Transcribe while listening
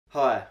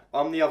Hi,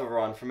 I'm the other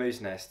Ryan from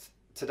Ooznest.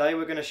 Today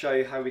we're going to show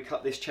you how we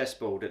cut this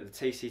chessboard at the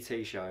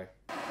TCT show.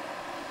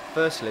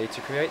 Firstly,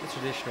 to create the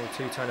traditional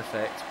two-tone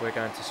effect, we're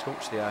going to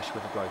scorch the ash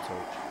with a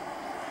blowtorch.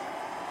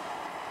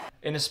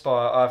 In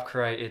Aspire, I've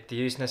created the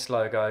Ooznest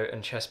logo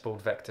and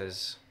chessboard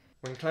vectors.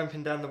 When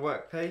clamping down the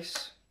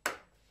workpiece,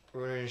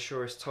 we want to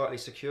ensure it's tightly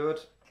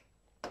secured.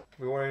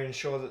 We want to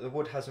ensure that the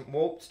wood hasn't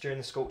warped during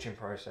the scorching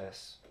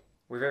process.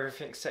 With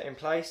everything set in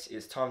place,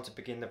 it's time to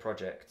begin the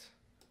project.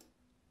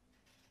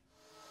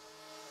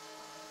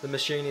 The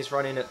machine is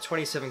running at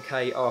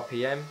 27k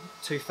RPM,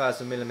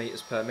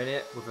 2000mm per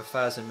minute with a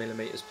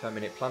 1000mm per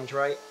minute plunge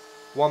rate,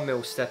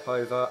 1mm step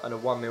over and a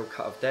 1mm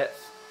cut of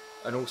depth,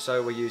 and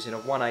also we're using a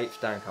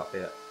 1/8 down cut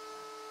bit.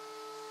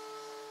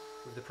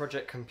 With the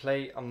project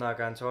complete, I'm now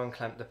going to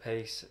unclamp the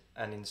piece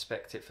and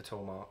inspect it for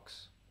tool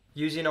marks.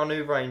 Using our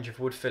new range of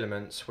wood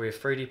filaments, we have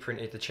 3D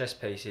printed the chess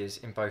pieces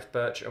in both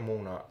birch and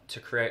walnut to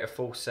create a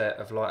full set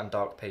of light and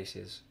dark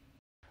pieces.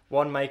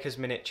 1 maker's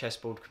minute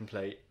chessboard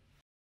complete.